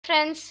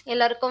friends,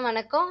 எல்லாருக்கும்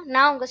வணக்கம்.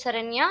 நான் உங்க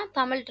சரண்யா,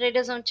 தமிழ்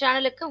ட்ரேடர்ஸோன்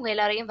சேனலுக்கு உங்க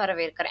எல்லாரையும்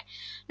வரவேற்கிறேன்.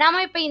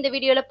 நாம இப்ப இந்த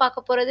வீடியோல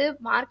பார்க்க போறது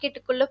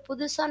மார்க்கெட்டுக்குள்ள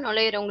புதுசா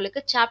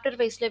நுழையிறவங்களுக்கு சாப்டர்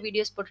வைஸ்ல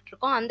வீடியோஸ் போட்டுட்டு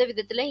இருக்கோம். அந்த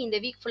விதத்துல இந்த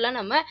வீக் ஃபுல்லா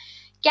நம்ம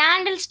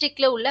கேண்டில்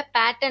ஸ்டிக்ல உள்ள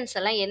பேட்டர்ன்ஸ்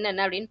எல்லாம்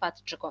என்னென்ன அப்படின்னு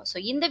பார்த்துட்டு இருக்கோம். ஸோ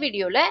இந்த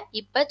வீடியோல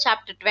இப்ப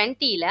சாப்டர்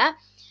 20ல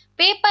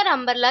பேப்பர்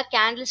அம்பர்லா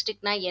கேண்டில்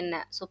ஸ்டிக்னா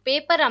என்ன, ஸோ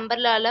பேப்பர்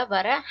அம்பர்லால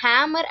வர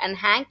ஹேமர் அண்ட்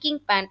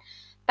ஹேங்கிங்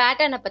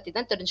பேட்டர்னை பத்தி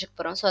தான் தெரிஞ்சுக்க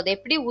போறோம். ஸோ அது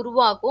எப்படி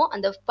உருவாகும்,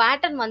 அந்த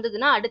பேட்டர்ன்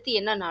வந்ததுன்னா அடுத்து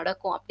என்ன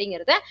நடக்கும்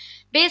அப்படிங்கிறத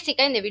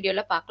பேசிக்கா இந்த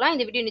வீடியோல பார்க்கலாம்.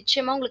 இந்த வீடியோ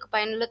நிச்சயமா உங்களுக்கு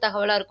பயனுள்ள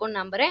தகவலா இருக்கும்னு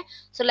நம்புறேன்.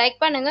 ஸோ லைக்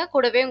பண்ணுங்க,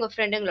 கூடவே உங்க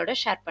ஃப்ரெண்டுங்களோட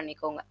ஷேர்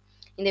பண்ணிக்கோங்க.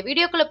 இந்த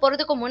வீடியோக்குள்ள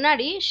போறதுக்கு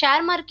முன்னாடி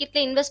ஷேர் மார்க்கெட்ல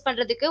இன்வெஸ்ட்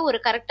பண்றதுக்கு ஒரு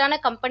கரெக்டான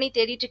கம்பெனி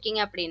தேடிட்டு இருக்கீங்க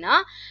அப்படின்னா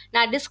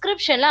நான்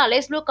டிஸ்கிரிப்ஷன்ல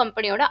அலைஸ் ப்ளூ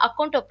கம்பெனியோட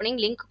அக்கௌண்ட் ஓப்பனிங்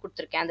லிங்க்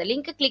கொடுத்துருக்கேன். அந்த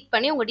லிங்க் கிளிக்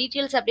பண்ணி உங்க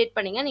டீடைல்ஸ் அப்டேட்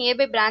பண்ணீங்க,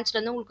 நியர்பை பிரான்ச்ல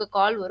இருந்து உங்களுக்கு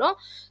கால் வரும்.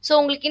 ஸோ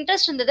உங்களுக்கு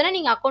இன்ட்ரெஸ்ட் இருந்ததுன்னா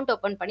நீங்க அக்கௌண்ட்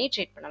ஓப்பன் பண்ணி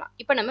ட்ரேட் பண்ணலாம்.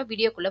 இப்போ நம்ம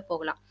வீடியோக்குள்ள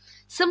போகலாம்.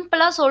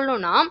 சிம்பிளா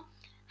சொல்லணும்னா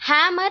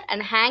hammer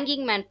and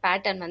hanging man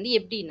pattern வந்து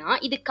எப்படின்னா,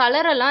 இது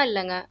கலரெல்லாம்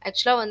இல்லைங்க.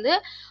 ஆக்சுவலா வந்து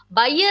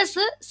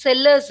பையர்ஸ்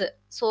செல்லர்ஸ்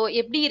ஸோ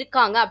எப்படி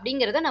இருக்காங்க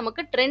அப்படிங்கிறத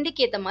நமக்கு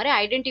ட்ரெண்டுக்கு ஏற்ற மாதிரி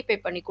ஐடென்டிஃபை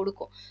பண்ணி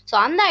கொடுக்கும். ஸோ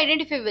அந்த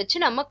ஐடென்டிஃபை வச்சு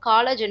நம்ம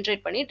காலை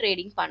ஜென்ரேட் பண்ணி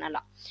ட்ரேடிங்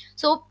பண்ணலாம்.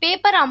 ஸோ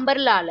பேப்பர்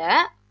அம்பர்லால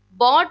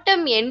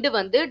பாட்டம் எண்டு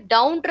வந்து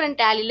டவுன் ட்ரெண்ட்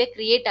டேலியில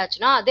கிரியேட்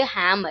ஆச்சுன்னா அது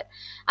ஹேமர்.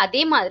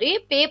 அதே மாதிரி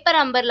பேப்பர்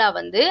அம்பர்லா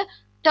வந்து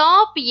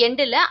டாப்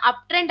எண்டில்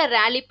அப் ட்ரெண்டை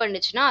ரேலி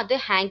பண்ணுச்சுன்னா அது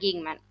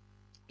ஹேங்கிங் மேன்.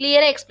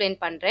 கிளியரா எக்ஸ்பிளைன்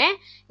பண்றேன்.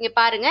 இங்க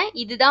பாருங்க,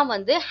 இதுதான்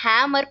வந்து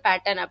ஹேமர்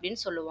பேட்டர்ன் அப்படின்னு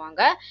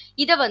சொல்லுவாங்க.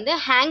 இதை வந்து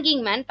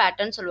ஹேங்கிங் மேன்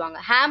பேட்டர்ன் சொல்லுவாங்க.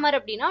 ஹேமர்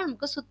அப்படின்னா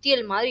நமக்கு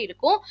சுத்தியல் மாதிரி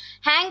இருக்கும்.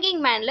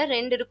 ஹேங்கிங் மேன்ல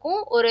ரெண்டு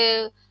இருக்கும். ஒரு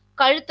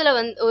கழுத்துல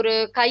வந்து ஒரு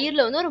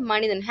கயிறுல வந்து ஒரு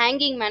மனிதன்,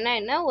 ஹேங்கிங் மேனா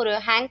என்ன, ஒரு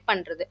ஹேங்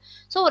பண்றது.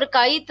 ஸோ ஒரு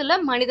கயித்துல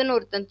மனிதன்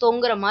ஒருத்தன்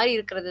தொங்குற மாதிரி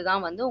இருக்கிறது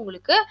தான் வந்து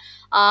உங்களுக்கு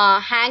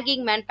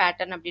ஹேங்கிங் மேன்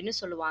பேட்டர்ன் அப்படின்னு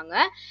சொல்லுவாங்க.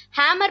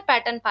 ஹேமர்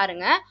பேட்டர்ன்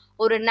பாருங்க,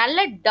 ஒரு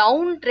நல்ல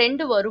டவுன்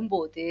ட்ரெண்ட்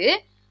வரும்போது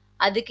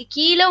அதுக்கு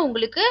கீழே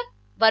உங்களுக்கு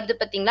வருது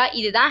பார்த்தீங்களா,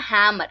 இதுதான்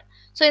ஹேமர்.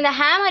 ஸோ இந்த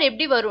ஹேமர்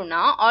எப்படி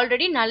வரும்னா,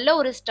 ஆல்ரெடி நல்ல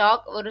ஒரு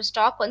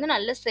ஸ்டாக் வந்து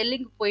நல்ல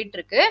செல்லிங் போயிட்டு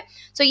இருக்கு.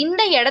 ஸோ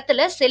இந்த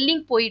இடத்துல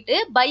செல்லிங் போயிட்டு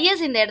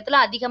பையர்ஸ் இந்த இடத்துல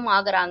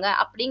அதிகமாகறாங்க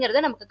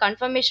அப்படிங்கிறத நமக்கு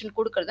கன்ஃபர்மேஷன்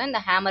கொடுக்கறது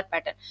இந்த ஹேமர்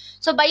பேட்டர்ன்.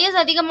 ஸோ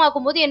பையர்ஸ்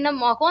அதிகமாகும் போது என்ன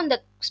ஆகும், அந்த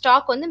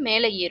ஸ்டாக் வந்து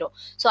மேலே ஏறும்.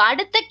 ஸோ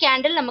அடுத்த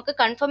கேண்டில் நமக்கு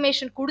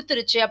கன்ஃபர்மேஷன்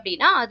கொடுத்துருச்சு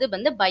அப்படின்னா அது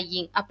வந்து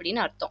பையிங்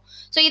அப்படின்னு அர்த்தம்.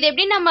 ஸோ இது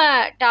எப்படி நம்ம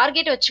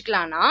டார்கெட்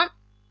வச்சுக்கலாம்னா,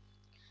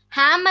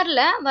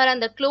 ஹேமர்ல வர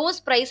அந்த க்ளோஸ்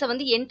ப்ரைஸை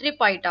வந்து என்ட்ரி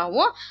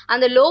பாயிண்டாகவும்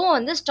அந்த லோவை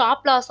வந்து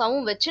ஸ்டாப்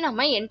லாஸாகவும் வச்சு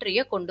நம்ம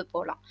என்ட்ரியை கொண்டு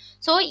போகலாம்.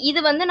 ஸோ இது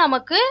வந்து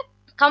நமக்கு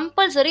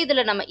கம்பல்சரி.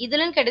 இதுல நம்ம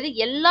இதுலன்னு கிடையாது,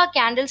 எல்லா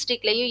கேண்டில்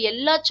ஸ்டிக்லையும்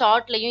எல்லா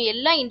சார்ட்லையும்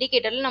எல்லா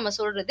இண்டிகேட்டர்லையும் நம்ம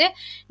சொல்றது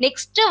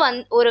நெக்ஸ்ட்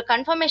ஒரு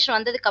கன்ஃபர்மேஷன்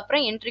வந்ததுக்கு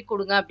அப்புறம் என்ட்ரி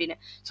கொடுங்க அப்படின்னு.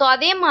 ஸோ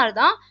அதே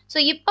மாதிரிதான். ஸோ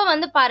இப்போ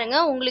வந்து பாருங்க,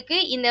 உங்களுக்கு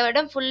இந்த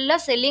இடம் ஃபுல்லா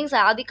செல்லிங்ஸ்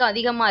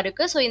அதிகமா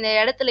இருக்கு. ஸோ இந்த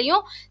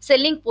இடத்துலயும்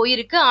செல்லிங்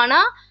போயிருக்கு.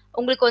 ஆனா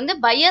உங்களுக்கு வந்து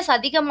பையர்ஸ்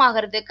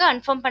அதிகமாகிறதுக்கு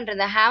கன்ஃபார்ம் பண்ற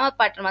இந்த ஹேமர்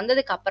பேட்டர்ன்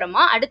வந்ததுக்கு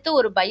அப்புறமா அடுத்து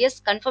ஒரு பையர்ஸ்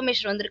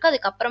கன்ஃபர்மேஷன் வந்திருக்கு.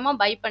 அதுக்கப்புறமா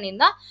பை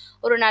பண்ணியிருந்தா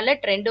ஒரு நல்ல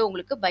ட்ரெண்ட்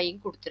உங்களுக்கு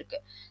பையிங் கொடுத்துருக்கு.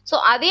 ஸோ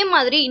அதே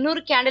மாதிரி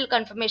இன்னொரு கேண்டில்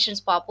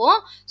கன்ஃபர்மேஷன்ஸ் பார்ப்போம்.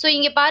 ஸோ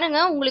இங்க பாருங்க,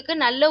 உங்களுக்கு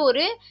நல்ல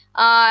ஒரு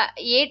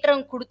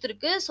ஏற்றம்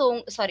கொடுத்துருக்கு. ஸோ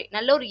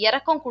நல்ல ஒரு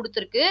இறக்கம்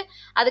கொடுத்துருக்கு.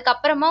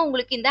 அதுக்கப்புறமா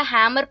உங்களுக்கு இந்த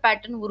ஹேமர்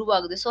பேட்டர்ன்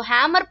உருவாகுது. ஸோ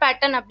ஹேமர்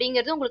பேட்டர்ன்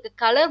அப்படிங்கிறது உங்களுக்கு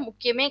கலர்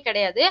முக்கியமே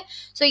கிடையாது.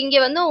 ஸோ இங்க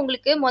வந்து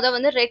உங்களுக்கு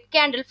வந்து ரெட்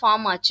கேண்டில்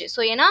ஃபார்ம் ஆச்சு.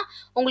 ஸோ ஏன்னா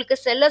உங்களுக்கு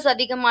செல்லர்ஸ்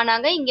அதிகமானாங்க.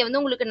 இங்க வந்து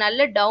உங்களுக்கு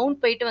நல்ல டவுன்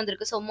போயிட்டு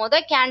வந்திருக்கு. ஸோ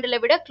கேண்டிலை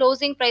விட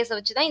க்ளோசிங் ப்ரைஸை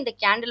வச்சுதான் இந்த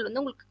கேண்டில்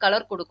வந்து உங்களுக்கு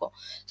கலர் கொடுக்கும்.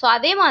 ஸோ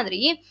அதே மாதிரி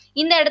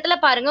இந்த இடத்துல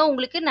பாருங்க,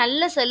 உங்களுக்கு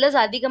நல்ல செல்லர்ஸ்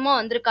அதிகமா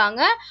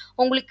வந்திருக்காங்க.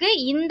 உங்களுக்கு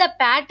இந்த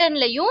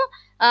பேட்டர்ன்லயும்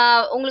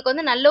உங்களுக்கு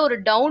வந்து நல்ல ஒரு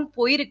டவுன்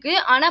போயிருக்கு.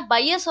 ஆனா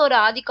பையர்ஸோட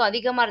ஆதிக்கம்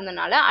அதிகமா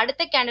இருந்தனால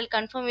அடுத்த கேண்டில்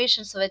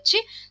கன்ஃபர்மேஷன்ஸ் வச்சு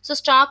ஸோ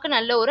ஸ்டாக்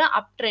நல்ல ஒரு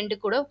அப் ட்ரெண்ட்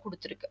கூட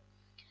கொடுத்துருக்கு.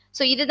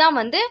 ஸோ இதுதான்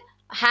வந்து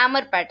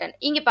ஹேமர் பேட்டர்ன்.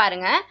 இங்க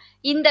பாருங்க,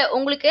 இந்த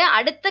உங்களுக்கு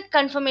அடுத்த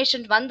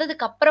கன்ஃபர்மேஷன்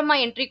வந்ததுக்கு அப்புறமா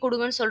என்ட்ரி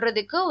கொடுங்கன்னு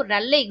சொல்றதுக்கு ஒரு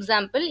நல்ல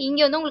எக்ஸாம்பிள். இங்க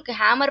வந்து உங்களுக்கு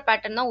ஹேமர்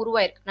பேட்டர்ன் தான்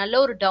உருவாயிருக்கு. நல்ல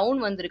ஒரு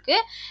டவுன் வந்திருக்கு,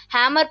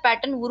 ஹேமர்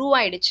பேட்டர்ன்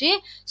உருவாயிடுச்சு.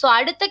 ஸோ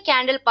அடுத்த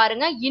கேண்டில்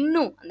பாருங்க,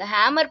 இன்னும் அந்த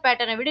ஹேமர்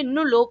பேட்டர்னை விட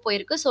இன்னும் லோ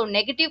போயிருக்கு. ஸோ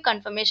நெகட்டிவ்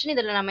கன்ஃபர்மேஷன்,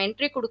 இதுல நம்ம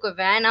என்ட்ரி கொடுக்க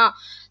வேணாம்.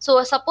 ஸோ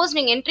சப்போஸ்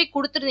நீங்க என்ட்ரி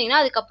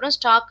கொடுத்துருந்தீங்கன்னா அதுக்கப்புறம்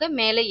ஸ்டாக்கு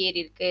மேலே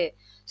ஏறி இருக்கு.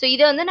 ஸோ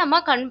இதை வந்து நம்ம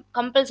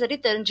கம்பல்சரி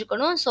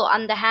தெரிஞ்சுக்கணும். ஸோ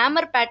அந்த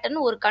ஹேமர் பேட்டர்ன்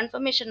ஒரு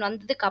கன்ஃபர்மேஷன்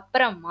வந்ததுக்கு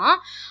அப்புறமா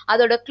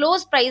அதோட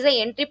க்ளோஸ் ப்ரைஸை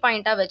என்ட்ரி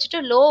பாயிண்டா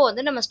வச்சுட்டு லோ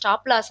வந்து நம்ம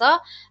ஸ்டாப் லாஸா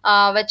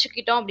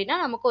வச்சுக்கிட்டோம் அப்படின்னா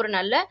நமக்கு ஒரு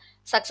நல்ல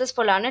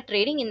சக்சஸ்ஃபுல்லான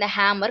ட்ரேடிங் இந்த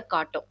ஹேமர்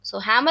காட்டும். ஸோ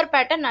ஹேமர்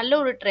பேட்டர்ன் நல்ல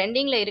ஒரு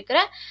ட்ரெண்டிங்ல இருக்கிற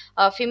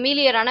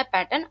ஃபெமிலியரான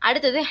பேட்டர்ன்.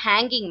 அடுத்தது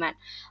ஹேங்கிங் மேன்.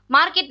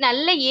 மார்க்கெட்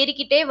நல்ல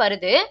ஏறிக்கிட்டே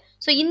வருது.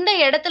 ஸோ இந்த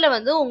இடத்துல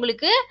வந்து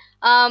உங்களுக்கு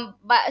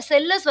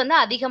செல்லர்ஸ் வந்து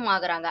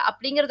அதிகமாகறாங்க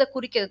அப்படிங்கிறத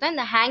குறிக்கிறது தான்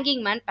இந்த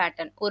ஹேங்கிங் மேன்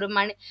பேட்டர்ன். ஒரு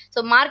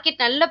ஸோ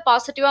மார்க்கெட் நல்ல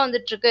பாசிட்டிவா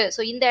வந்துட்டு இருக்கு.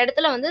 ஸோ இந்த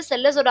இடத்துல வந்து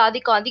செல்லர்ஸோட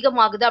ஆதிக்கம்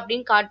அதிகமாகுது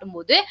அப்படின்னு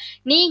காட்டும்போது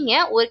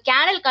நீங்க ஒரு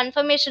கேண்டில்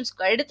கன்ஃபர்மேஷன்ஸ்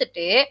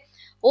எடுத்துட்டு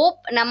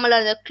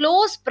நம்மளோட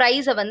க்ளோஸ்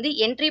ப்ரைஸை வந்து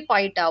என்ட்ரி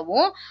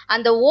பாயிண்டாகவும்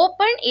அந்த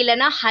ஓப்பன்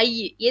இல்லைனா ஹை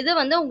எது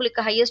வந்து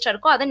உங்களுக்கு ஹையஸ்டாக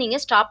இருக்கோ அதை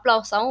நீங்கள் ஸ்டாப்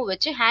லாஸாகவும்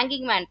வச்சு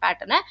ஹேங்கிங் மேன்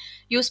பேட்டர்னை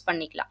யூஸ்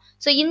பண்ணிக்கலாம்.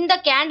 ஸோ இந்த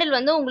கேண்டில்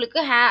வந்து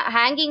உங்களுக்கு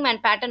ஹேங்கிங்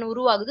மேன் பேட்டர்ன்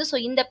உருவாகுது. ஸோ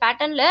இந்த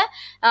பேட்டர்னில்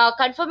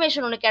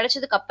கன்ஃபர்மேஷன் ஒன்று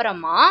கிடைச்சதுக்கு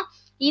அப்புறமா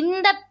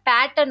இந்த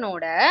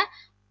பேட்டர்னோட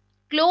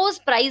க்ளோஸ்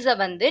ப்ரைஸை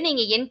வந்து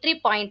நீங்கள் என்ட்ரி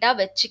பாயிண்டாக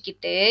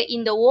வச்சுக்கிட்டு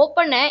இந்த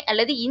ஓப்பனை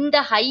அல்லது இந்த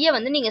ஹையை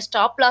வந்து நீங்கள்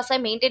ஸ்டாப் லாஸாக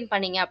மெயின்டைன்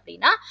பண்ணீங்க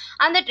அப்படின்னா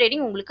அந்த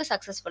ட்ரேடிங் உங்களுக்கு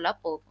சக்ஸஸ்ஃபுல்லாக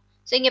போகும்.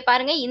 ஸோ இங்கே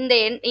பாருங்கள்,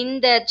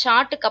 இந்த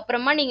சார்ட்டுக்கு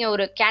அப்புறமா நீங்கள்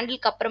ஒரு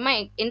கேண்டிலுக்கு அப்புறமா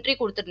என்ட்ரி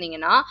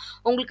கொடுத்துருந்தீங்கன்னா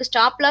உங்களுக்கு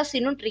ஸ்டாப் லாஸ்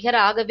இன்னும் ட்ரிகர்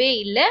ஆகவே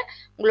இல்லை.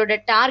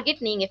 உங்களோட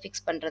டார்கெட் நீங்கள்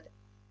ஃபிக்ஸ் பண்ணுறது.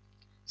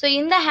 ஸோ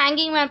இந்த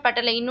ஹேங்கிங் மேன்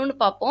பேட்டர்ல இன்னொன்று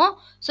பார்ப்போம்.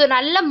 ஸோ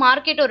நல்ல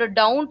மார்க்கெட் ஒரு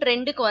டவுன்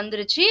ட்ரெண்டுக்கு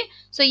வந்துருச்சு.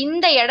 ஸோ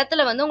இந்த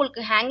இடத்துல வந்து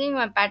உங்களுக்கு ஹேங்கிங்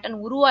மேன் பேட்டர்ன்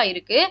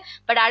உருவாயிருக்கு.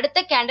 பட்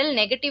அடுத்த கேண்டில்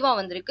நெகட்டிவாக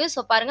வந்திருக்கு.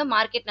 ஸோ பாருங்க,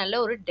 மார்க்கெட் நல்ல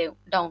ஒரு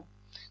டவுன்.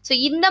 ஸோ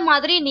இந்த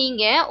மாதிரி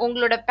நீங்கள்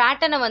உங்களோட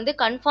பேட்டர்னை வந்து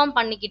கன்ஃபார்ம்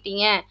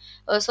பண்ணிக்கிட்டீங்க.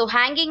 So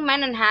hanging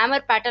man and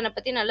hammer பேட்டர்னை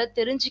பற்றி நல்லா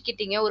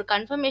தெரிஞ்சுக்கிட்டீங்க. ஒரு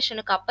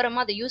கன்ஃபர்மேஷனுக்கு அப்புறமா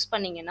அதை யூஸ்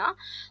பண்ணீங்கன்னா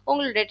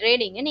உங்களோட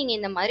ட்ரேடிங்கை நீங்கள்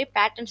இந்த மாதிரி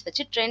பேட்டர்ன்ஸ்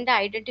வச்சு ட்ரெண்டை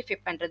ஐடென்டிஃபை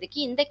பண்ணுறதுக்கு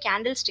இந்த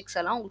கேண்டில் ஸ்டிக்ஸ்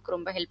எல்லாம் உங்களுக்கு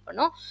ரொம்ப ஹெல்ப்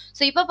பண்ணும்.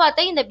 ஸோ இப்போ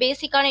பார்த்தா இந்த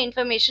பேசிக்கான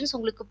இன்ஃபர்மேஷன்ஸ்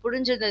உங்களுக்கு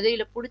புரிஞ்சிருந்தது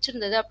இல்லை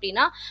பிடிச்சிருந்தது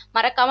அப்படின்னா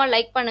மறக்காமல்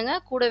லைக்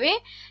பண்ணுங்கள். கூடவே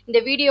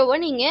இந்த வீடியோவை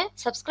நீங்கள்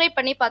சப்ஸ்கிரைப்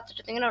பண்ணி பார்த்துட்டு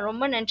இருந்தீங்கன்னா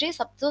ரொம்ப நன்றி.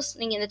 சப்போஸ்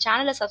நீங்கள் இந்த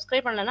சேனலை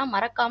சப்ஸ்கிரைப் பண்ணலன்னா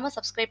மறக்காமல்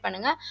சப்ஸ்கிரைப்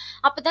பண்ணுங்கள்.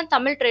 அப்போ தான்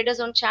தமிழ் ட்ரேடர்ஸ்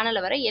ஒன் சேனல்ல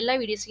வர எல்லா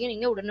வீடியோஸையும்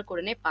நீங்க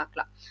உடனுக்குடனே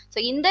பார்க்கலாம். ஸோ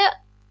இந்த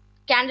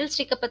கேண்டில்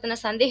ஸ்டிக்கை பத்தின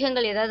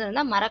சந்தேகங்கள் ஏதாவது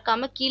இருந்தால்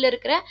மறக்காம கீழே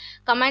இருக்கிற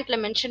கமெண்ட்ல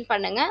மென்ஷன்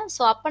பண்ணுங்க.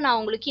 ஸோ அப்போ நான்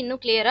உங்களுக்கு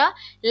இன்னும் கிளியரா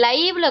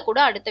லைவ்ல கூட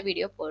அடுத்த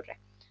வீடியோ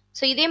போடுறேன்.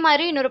 ஸோ இதே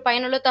மாதிரி இன்னொரு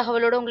பயனுள்ள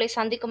தகவலோடு உங்களை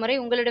சந்திக்கும் வரை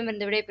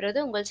உங்களிடமிருந்து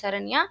விடைபெறுவது உங்கள்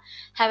Saranya.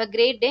 Have a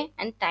great day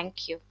and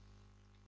thank you.